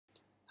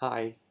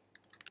Hi，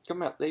 今日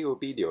呢個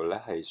video 咧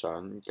係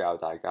想教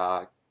大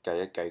家計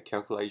一計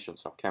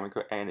calculations of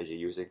chemical energy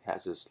using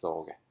Hess's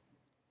law 嘅。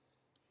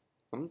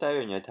咁第一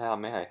樣嘢睇下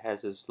咩係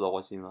Hess's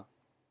law 先啦。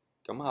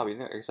咁下邊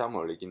呢個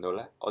example 你見到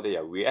咧，我哋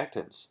由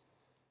reactants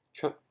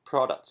出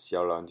products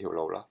有兩條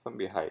路啦，分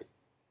別係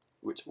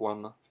root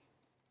 1啦，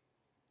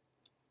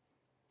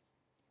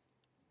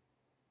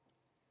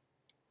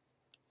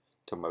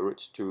同埋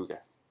root 2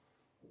嘅。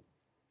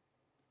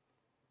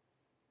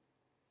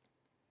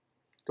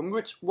咁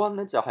root 1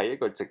咧就係一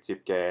個直接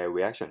嘅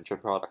reaction 出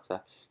products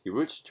啦，而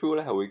root 2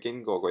咧係會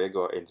經過一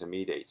個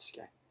intermediates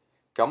嘅。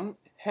咁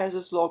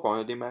Hess's law 講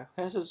咗啲咩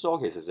 ？Hess's law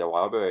其實就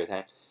話咗俾佢哋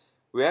聽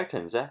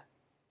 ，reactants 咧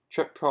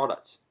出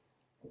products，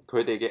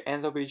 佢哋嘅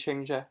enthalpy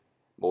change 咧，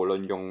無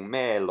論用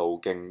咩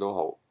路徑都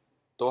好，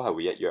都係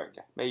會一樣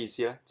嘅。咩意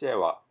思咧？即係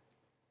話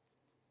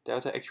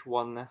delta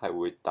H1 咧係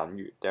會等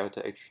於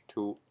delta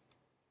H2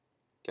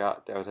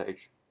 加 delta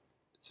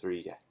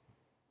H3 嘅。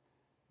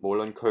無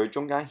論佢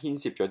中間牽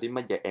涉咗啲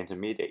乜嘢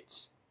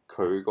intermediates，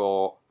 佢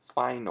個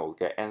final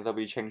嘅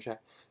enthalpy change 咧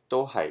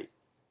都係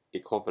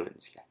equivalent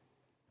嘅。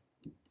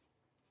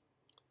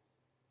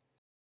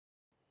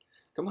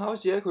咁考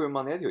試咧，佢會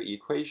問你一條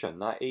equation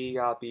啦 ，A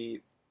加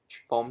B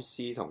form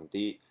C 同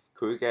D，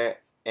 佢嘅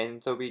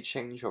enthalpy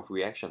change of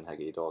reaction 係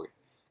幾多嘅？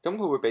咁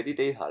佢會俾啲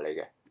data 你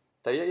嘅。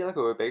第一咧，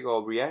佢會俾個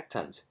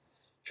reactant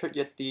出一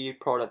啲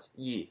product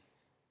E，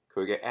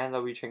 佢嘅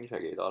enthalpy change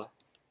係幾多咧？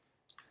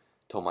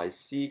同埋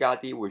C 加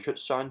D 會出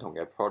相同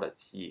嘅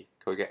product E，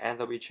 佢嘅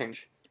enthalpy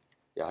change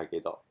又係幾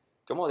多？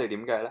咁我哋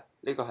點計咧？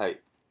呢個係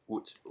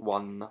root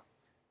 1啦，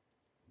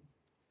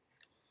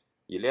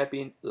而呢一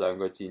邊兩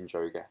個箭序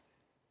嘅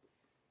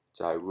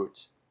就係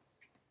root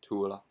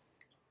 2啦。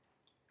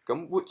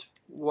咁 root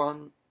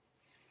 1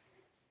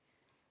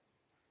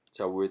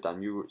就會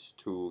等於 root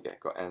 2嘅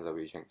個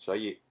enthalpy change， 所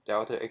以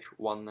delta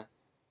H1 咧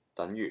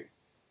等於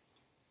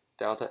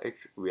delta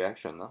H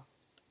reaction 啦，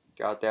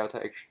加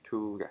delta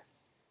H2 嘅。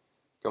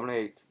咁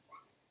你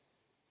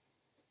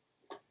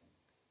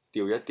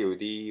調一調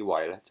啲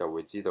位咧，就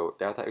會知道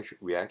delta H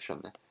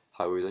reaction 咧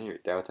係會等於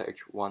delta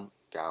H1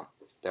 減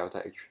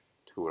delta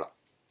H2 啦。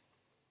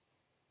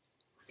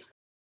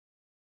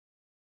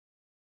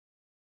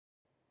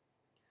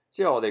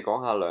之後我哋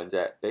講下兩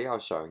隻比較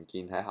常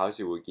見喺考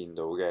試會見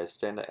到嘅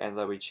standard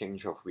enthalpy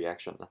change of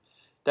reaction 啦。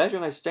第一種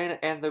係 standard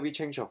enthalpy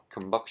change of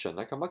combustion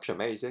啦。combustion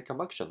咩意思咧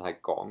 ？combustion 係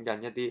講緊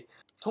一啲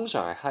通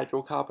常係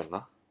hydrocarbon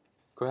啦。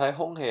佢喺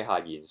空氣下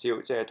燃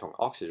燒，即係同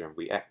oxygen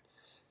react，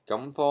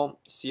 咁 form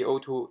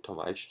CO2 同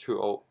埋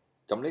H2O，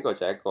 咁呢個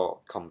就係一個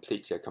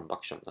complete 嘅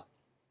combustion 啦。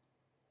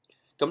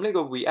咁呢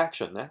個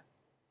reaction 咧，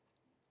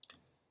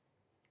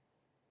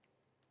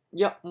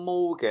一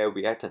mol 嘅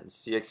reactant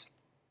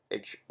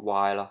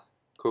CXHY 啦，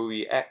佢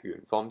react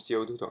完 form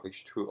CO2 同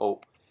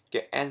H2O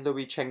嘅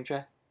enthalpy change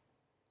咧，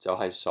就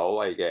係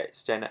所謂嘅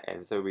standard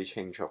enthalpy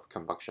change of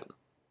combustion。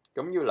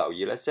咁要留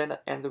意咧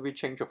 ，standard enthalpy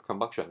change of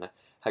combustion 咧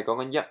係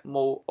講緊一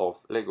mol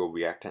of 呢個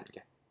reactant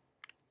嘅。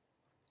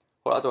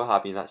好啦，到下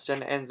邊啦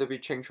 ，standard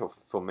enthalpy change of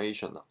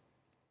formation 啦。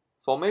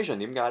formation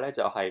點解咧？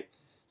就係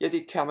一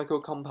啲 chemical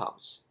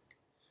compounds，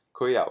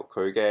 佢由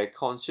佢嘅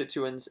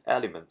constituent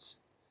elements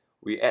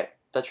react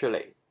得出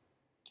嚟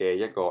嘅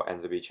一個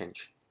enthalpy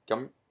change。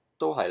咁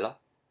都係啦，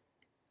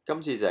今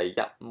次就係一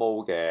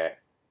mol 嘅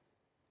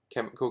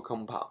chemical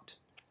compound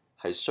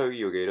係需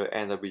要幾多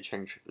enthalpy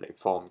change 嚟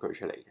form 佢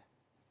出嚟嘅。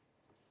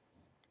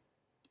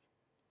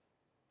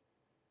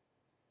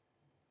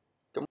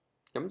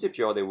咁接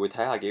住我哋會睇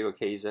下幾個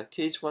case 咧。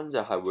Case 1就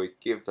係會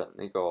given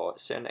呢個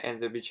standard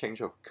enthalpy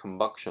change of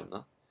combustion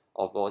啦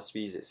of all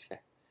species 嘅。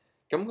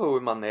咁佢會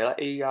問你啦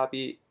 ，A 加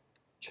B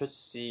出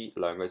C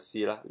兩個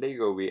C 啦，呢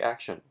個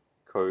reaction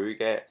佢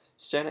嘅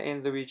standard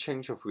enthalpy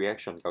change of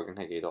reaction 究竟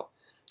係幾多？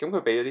咁佢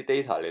俾咗啲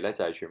data 嚟咧，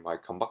就係全部係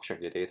combustion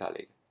嘅 data 嚟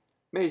嘅。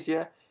咩意思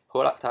咧？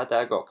好啦，睇下第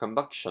一個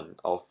combustion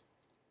of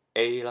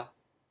A 啦，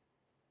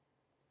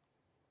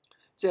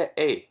即係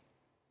A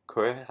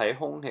佢喺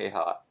空氣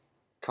下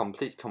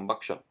complete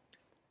combustion，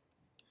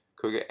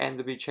 佢嘅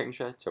enthalpy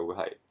change 咧就會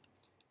係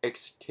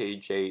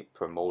HKJ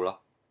per mol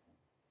啦。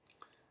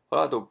好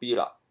啦，到 B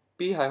啦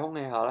 ，B 喺空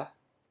氣下咧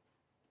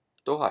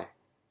都係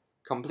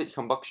complete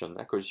combustion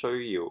咧，佢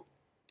需要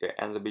嘅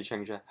enthalpy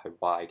change 咧係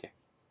Y 嘅。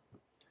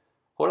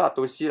好啦，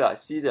到 C 啦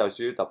 ，C 就有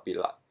少少特別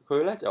啦，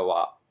佢咧就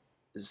話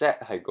Z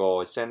係個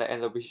standard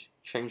enthalpy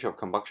change of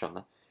combustion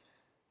啦，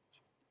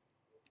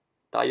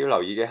但係要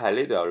留意嘅係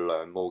呢度有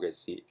兩 mol 嘅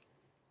C。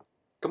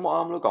咁我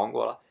啱啱都講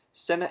過啦。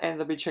standard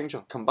enthalpy change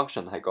of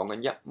combustion 係講緊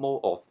一 mol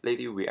of 呢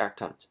啲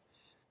reactant，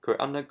 佢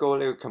undergo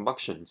呢個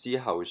combustion 之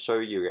後需要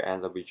嘅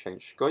enthalpy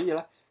change， 所以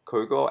咧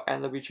佢嗰個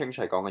enthalpy change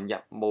係講緊一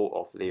mol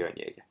of 呢樣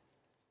嘢嘅。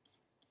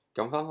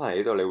咁翻返嚟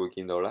呢度，你會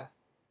見到咧，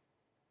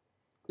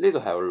呢度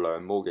係有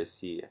兩 mol 嘅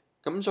C 嘅，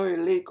咁所以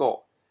呢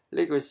個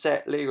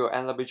set 呢個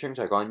enthalpy change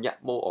係講緊一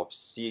mol of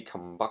C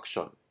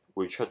combustion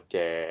會出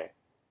嘅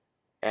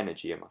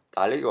energy 啊嘛，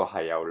但係呢個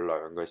係有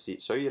兩個 C，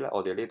 所以咧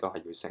我哋呢度係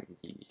要乘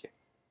2嘅。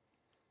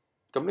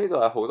咁呢度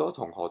係好多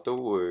同學都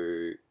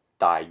會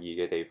大意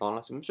嘅地方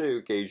啦，咁所以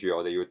要記住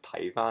我哋要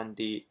睇翻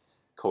啲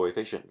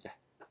coefficient 嘅。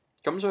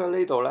咁所以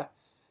呢度咧，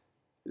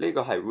呢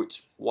個係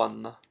root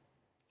 1啦，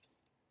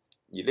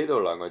而呢度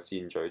兩個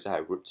箭嘴就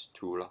係 root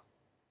 2啦。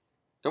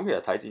咁其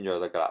實睇箭嘴就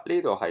得㗎啦，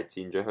呢度係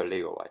箭嘴去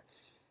呢個位，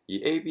而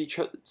A、B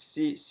出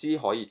C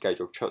可以繼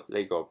續出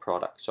呢個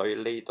product， 所以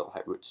呢度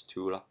係 root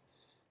 2啦。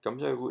咁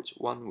所以 root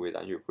 1會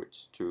等於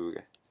root 2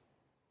嘅。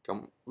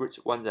咁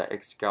root 1就係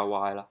x 加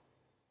y 啦，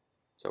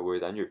就會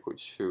等於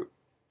root 2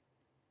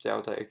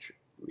 delta H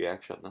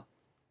reaction 啦，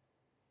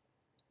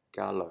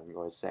加兩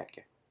個 set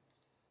嘅。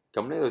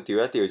咁呢度調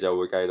一調就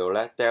會計到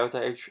咧 delta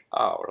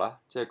HR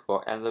啦，即係個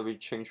enthalpy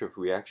change of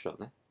reaction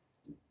咧，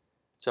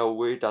就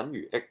會等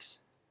於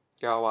x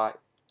加 y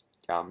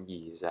減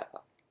 2z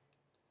啦。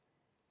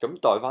咁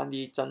代翻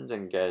啲真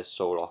正嘅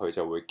數落去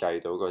就會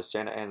計到個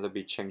standard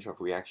enthalpy change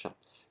of reaction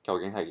究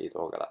竟係幾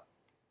多㗎啦。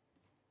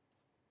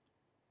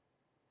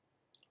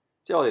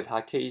之後我哋睇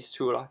下 case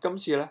 2啦，今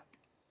次咧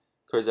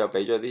佢就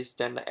俾咗啲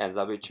standard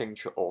enthalpy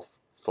change of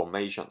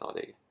formation 我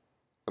哋嘅。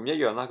咁一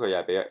樣啦，佢又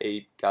係俾咗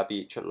A 加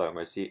B 出兩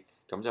個 C，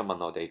 咁就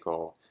問我哋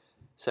個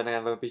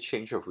standard enthalpy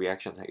change of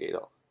reaction 係幾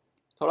多？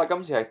好啦，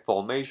今次係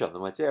formation 啊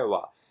嘛，即係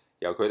話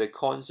由佢哋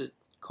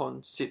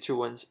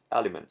constituent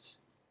elements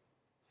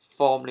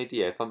form 呢啲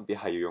嘢分別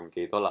係要用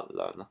幾多能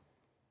量啦。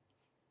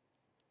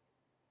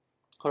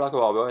好啦，佢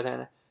話俾我哋聽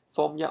咧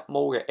 ，form 1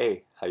 mol 嘅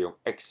A 係用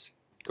X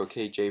個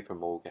kJ per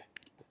mol 嘅，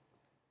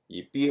而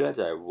B 咧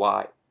就係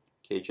Y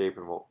kJ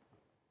per mol，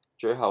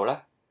 最後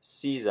咧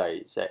C 就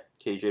係 Z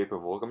kJ per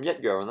mol， 咁一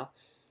樣啦。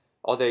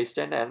我哋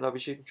standard enthalpy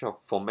change of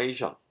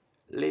formation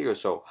呢個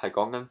數係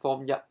講緊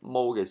form 1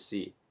 mol 嘅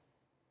C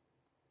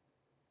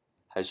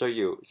係需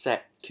要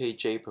Z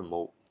kJ per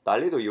mol， 但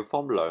係呢度要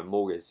form 2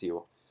 mol 嘅 C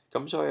喎，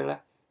咁所以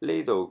咧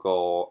呢度個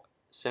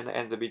standard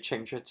enthalpy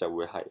change 就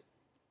會係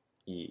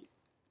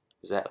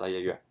 2Z 啦，一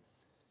樣。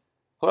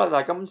好啦，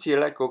但係今次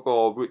咧嗰個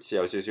roots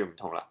有少少唔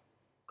同啦，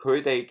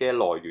佢哋嘅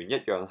來源一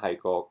樣係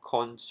個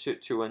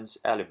constituent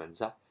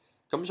elements 啊，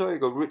咁所以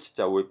個 roots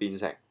就會變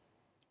成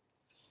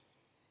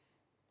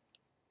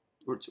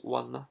root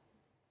 1啦，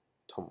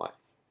同埋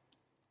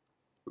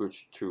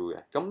root 2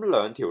嘅，咁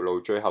兩條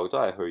路最後都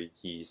係去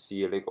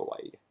2C 呢個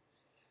位嘅，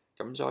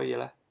咁所以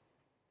咧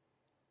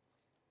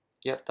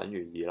1等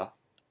於2啦，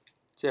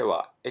即係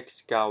話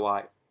x 加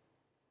y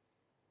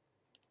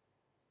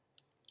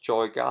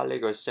再加呢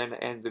個 standard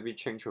enthalpy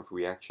change of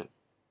reaction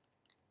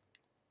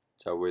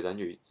就會等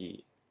於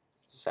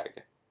2Z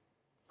嘅，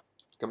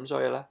咁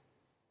所以咧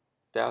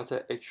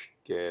delta H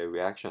嘅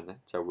reaction 咧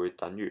就會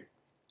等於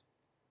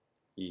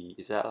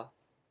2Z 啦，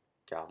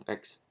減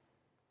x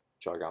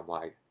再減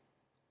y 嘅。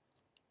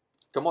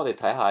咁我哋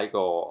睇下一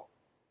個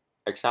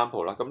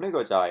example 啦，咁呢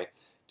個就係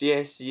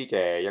DSE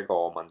嘅一個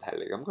問題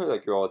嚟，咁佢就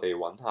叫我哋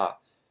揾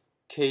下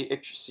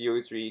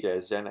KHCO3 嘅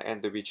standard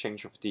enthalpy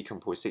change of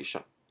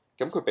decomposition。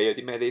咁佢俾咗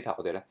啲咩 data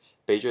我哋咧？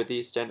俾咗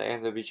啲 standard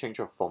enthalpy change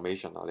of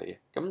formation 我哋嘅。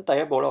咁第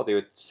一步咧，我哋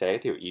要寫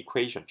條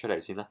equation 出嚟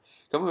先啦。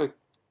咁佢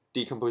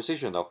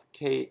decomposition of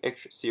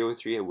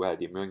KHCO3 會係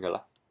點樣嘅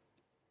啦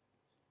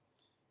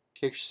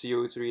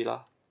 ？KHCO3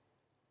 啦，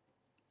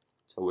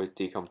就會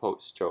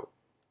decompose 做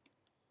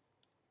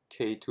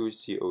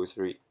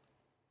K2CO3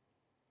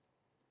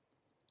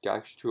 加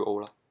H2O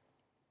啦，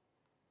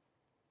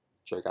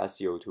再加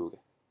CO2 嘅。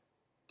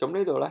咁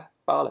呢度咧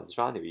balance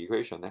翻條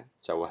equation 咧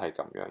就會係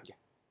咁樣嘅。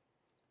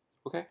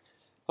OK，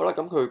 好啦，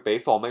咁佢俾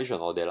formation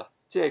我哋啦，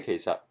即係其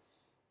實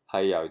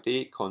係由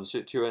啲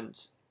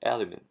constituent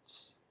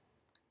elements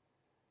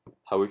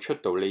係會出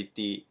到呢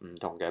啲唔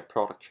同嘅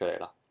product 出嚟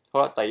啦。好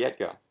啦，第一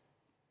樣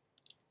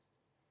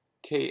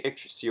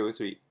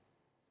KHCO3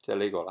 即係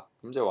呢個啦，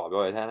咁就話俾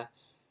我哋聽咧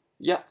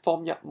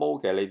，form 1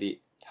 mol 嘅呢啲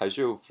係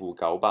需要負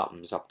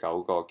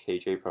959個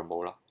kJ per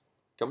mol 啦。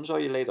咁所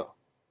以呢度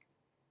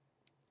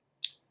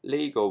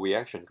呢個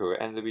reaction 佢嘅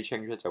enthalpy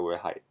change 就會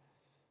係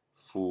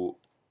負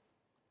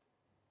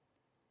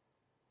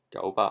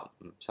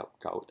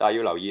959，但係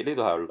要留意呢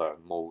度係有2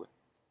 mol 嘅，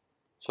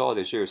所以我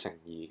哋需要乘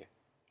2嘅。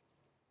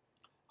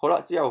好啦，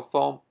之後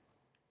form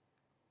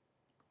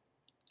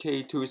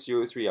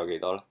K2CO3 有幾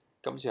多咧？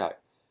今次係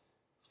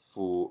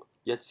負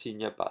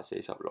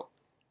1146，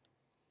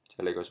即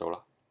係呢個數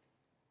啦。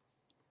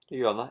一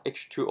樣啦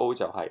 ，H2O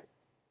就係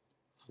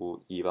負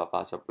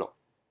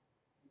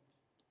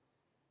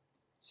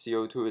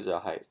286，CO2 就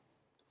係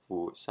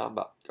負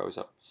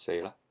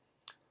394啦。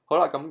好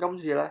啦，咁今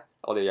次咧，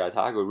我哋又睇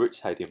下個 roots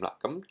係點啦。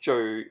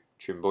咁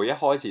全部一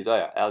開始都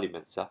係由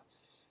elements 啦，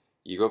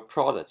而個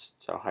product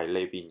就係呢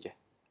邊嘅。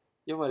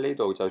因為呢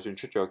度就算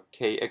出咗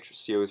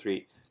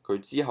KHCO3， 佢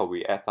之後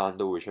react 翻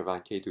都會出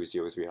翻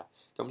K2CO3 啦。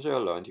咁所以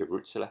有兩條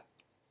roots 咧，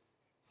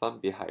分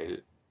別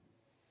係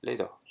呢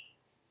度，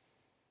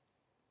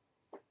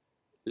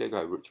呢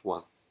個係 root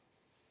 1，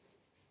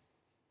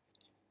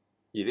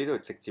而呢度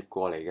直接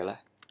過嚟嘅咧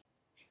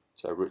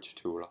就係 root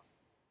 2啦。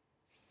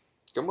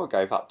咁個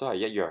計法都係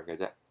一樣嘅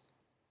啫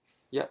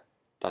，1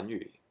等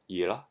於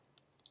2啦。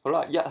好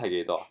啦，1係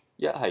幾多啊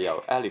？1係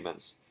由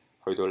elements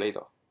去到呢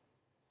度，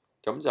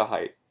咁就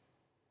係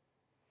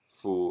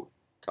負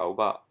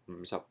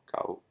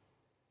959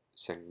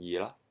乘2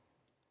啦。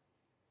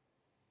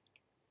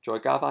再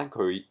加翻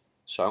佢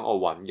想我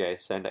揾嘅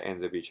standard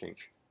enthalpy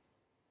change，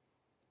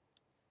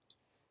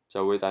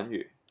 就會等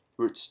於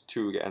root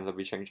 2嘅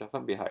enthalpy change，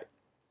 分別係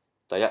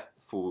第一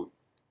負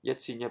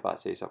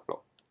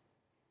1146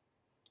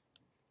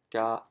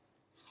加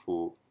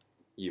負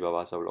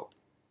286，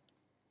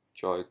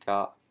再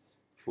加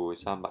負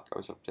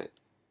394。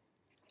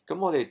咁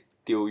我哋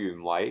調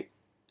完位，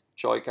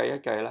再計一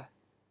計咧，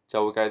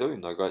就會計到原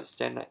來個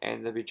standard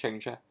enthalpy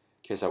change 咧，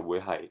其實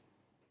會係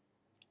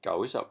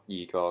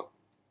92個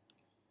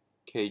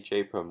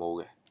kJ per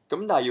mol 嘅。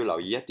咁但係要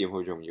留意一點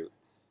好重要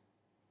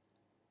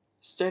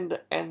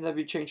 ，standard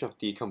enthalpy change of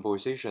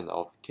decomposition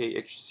of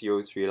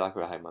KHCO3 啦，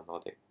佢係問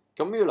我哋。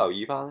咁要留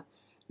意翻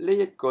呢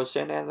一個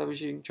standard enthalpy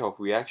change of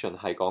reaction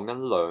係講緊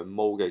2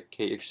 mol 嘅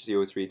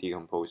KHCO3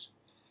 decompose。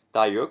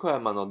但係如果佢係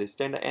問我哋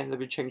standard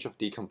enthalpy change of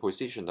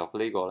decomposition of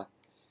呢個咧，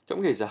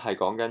咁其實係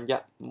講緊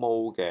1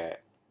 mol 嘅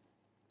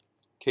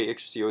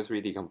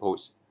KHCO3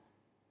 decompose，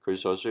 佢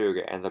所需要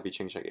嘅 enthalpy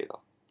change 係幾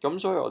多？咁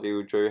所以我哋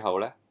要最後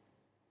咧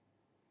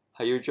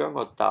係要將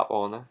個答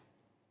案咧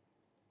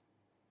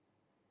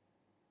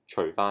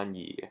除翻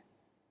2嘅，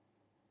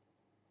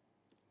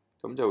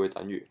咁就會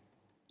等於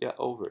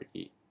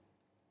1/2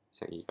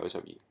乘以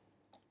92，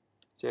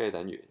即係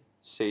等於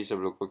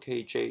46個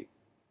kJ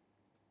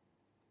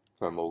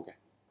per mol 嘅。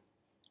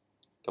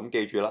咁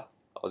記住啦，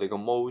我哋個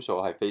mol 數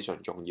係非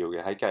常重要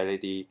嘅喺計呢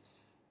啲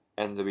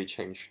enthalpy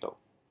change 度。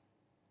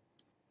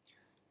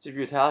接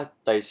住睇下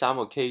第3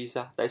個 case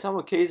啦。第3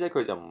個 case 咧，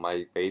佢就唔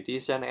係俾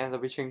啲 standard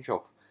enthalpy change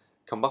of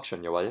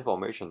combustion 又或者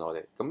formation 我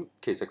哋，咁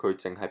其實佢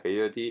淨係俾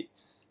咗啲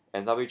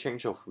enthalpy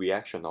change of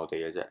reaction 我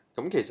哋嘅啫。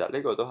咁其實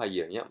呢個都係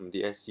2015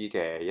 DSE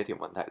嘅一條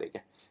問題嚟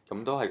嘅，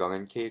咁都係講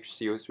緊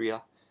KHCO3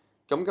 啦。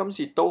咁今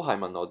次都係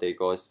問我哋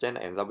個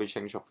standard enthalpy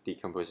change of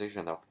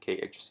decomposition of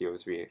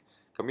KHCO3 嘅。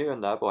咁一樣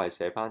第一步係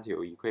寫翻條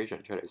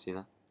equation 出嚟先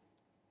啦。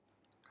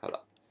係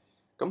啦，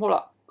咁好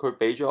啦，佢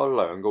俾咗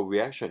2個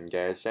reaction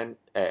嘅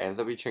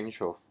enthalpy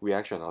change of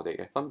reaction 我哋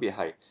嘅，分別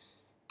係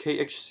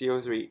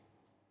KHCO3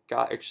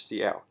 加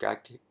HCl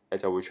加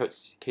就會出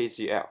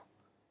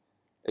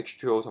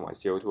KCl、H2O 同埋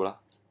CO2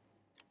 啦。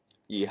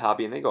而下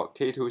邊呢個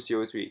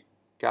K2CO3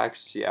 加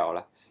HCl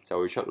咧就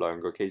會出2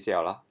個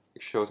KCl 啦、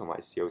H2O 同埋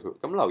CO2。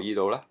咁留意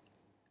到咧，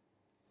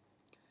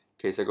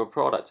其實個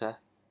product 咧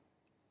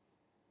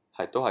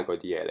都係嗰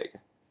啲嘢嚟嘅，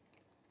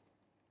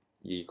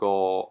而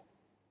個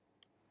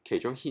其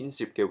中牽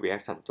涉嘅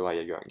reactant 都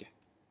係一樣嘅。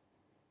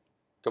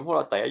咁好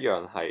啦，第一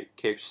樣係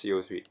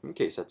KHCO3， 咁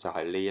其實就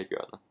係呢一樣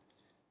啦。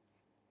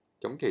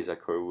咁其實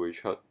佢會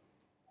出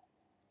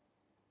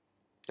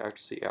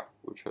HCl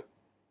會出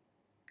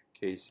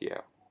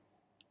KCl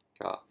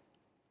加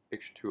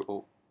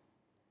H2O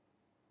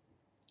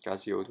加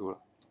CO2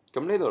 啦。咁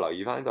呢度留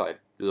意翻呢度係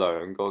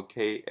2個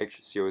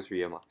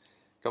KHCO3 啊嘛，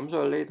咁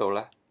所以呢度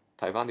咧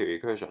睇翻條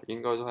equation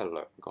應該都係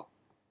2個，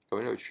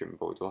咁呢度全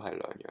部都係2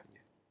樣嘅。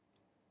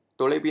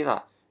到呢邊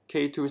啊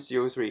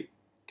K2CO3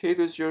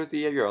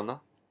 一樣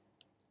啦，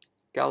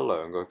加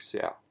2個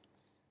Cl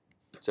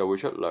就會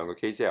出2個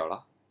KCl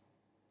啦，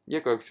一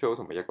個 H2O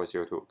同埋一個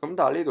CO2。咁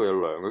但係呢度有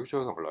2個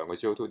H2O 同2個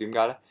CO2， 點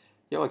解咧？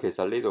因為其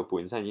實呢度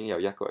本身已經有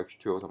一個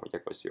H2O 同埋一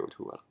個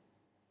CO2 噶啦。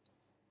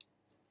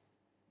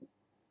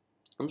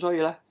咁所以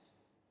咧，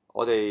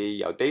我哋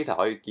由 data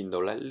可以見到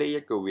咧，呢一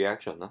個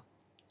reaction 啦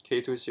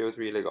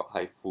 ，K2CO3 呢個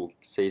係負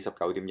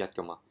49.1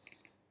噶嘛。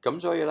咁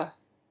所以咧，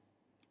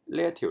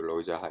呢一條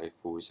路就係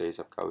負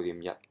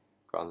49.1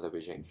個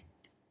enthalpy change。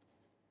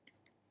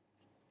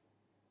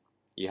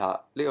而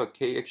下呢個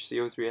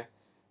KHCO3 咧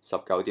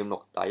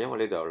19.6，但係因為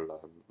呢度有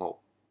2 mol，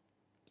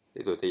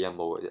 呢度得1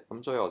 mol 嘅啫，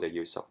咁所以我哋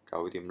要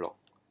19.6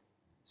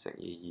乘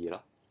以2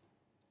啦，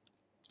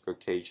個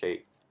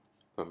kJ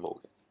per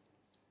mol 嘅。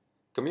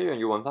咁一樣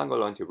要揾翻嗰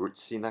2條 root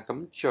先啦。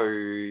咁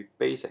最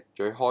basic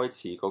最開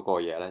始嗰個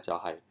嘢咧就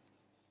係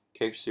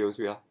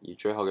KHCO3 啦，而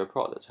最後嘅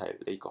product 就係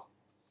呢個。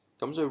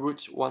咁所以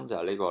root 1就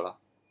係呢個啦，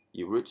而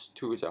root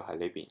 2就係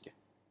呢邊嘅。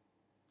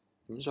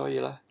咁所以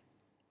咧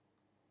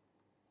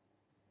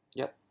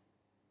1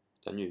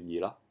等於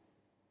2啦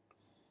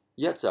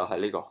，1就係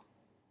呢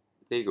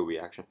個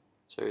reaction，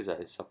 所以就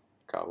係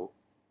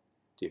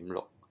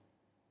19.6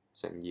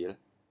乘2咧，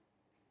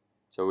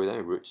就會等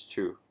於 root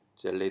 2，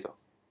 即係呢度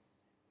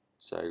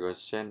就係個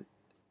standard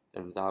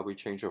enthalpy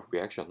change of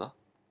reaction 啦，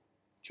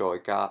再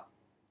加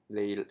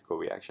呢個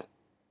reaction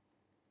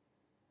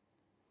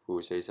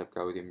負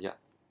49.1。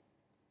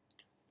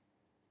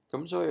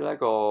咁所以咧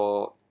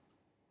個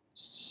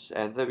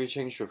enthalpy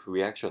change of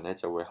reaction 咧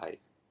就會係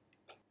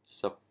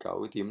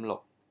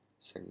19.6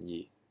乘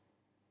2，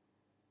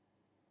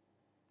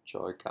再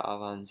加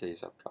翻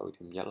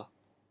49.1啦，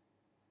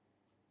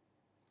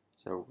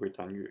就會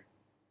等於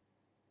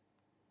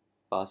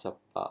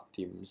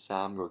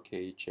88.3個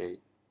kJ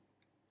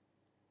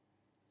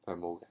per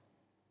mol 嘅。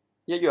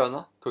一樣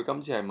啦，佢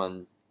今次係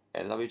問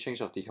enthalpy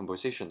change of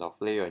decomposition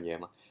of 呢樣嘢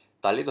嘛，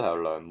但係呢度係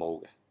有2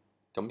 mol 嘅，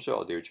咁所以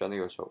我哋要將呢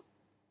個數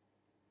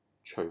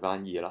除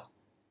翻2啦，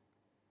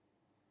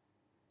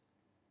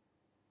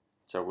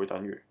就會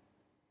等於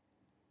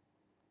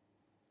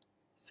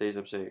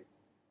44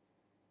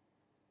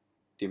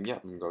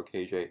 0.15個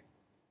kJ，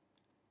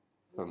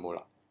 佢冇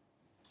啦。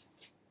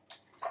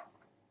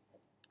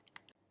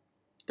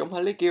咁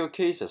喺呢幾個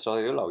cases， 我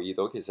哋都留意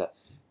到，其實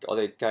我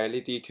哋計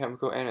呢啲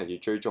chemical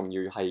energy 最重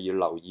要係要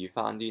留意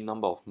翻啲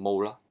number of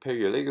mole 啦。譬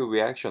如呢個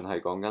reaction 係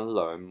講緊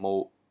2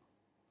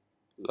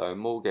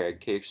 mole 嘅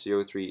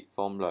KHCO3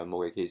 form 2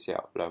 mole 嘅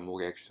KCl， 2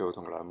 mole 嘅 H2O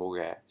同2 mole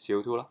嘅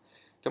CO2 啦。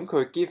咁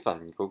佢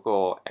given 嗰個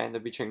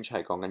enthalpy change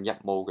係講緊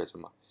1 mole 嘅啫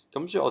嘛。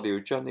咁所以我哋要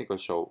將呢個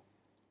數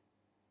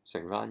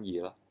乘翻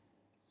2啦。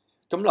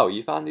咁留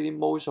意翻呢啲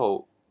mole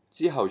數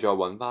之後，再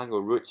揾翻個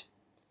root，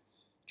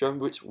 將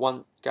root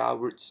 1加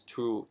root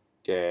 2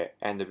嘅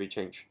enthalpy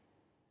change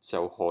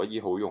就可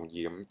以好容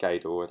易咁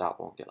計到個答案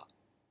嘅啦。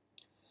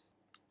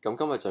咁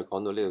今日就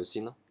講到呢度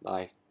先啦，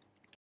拜。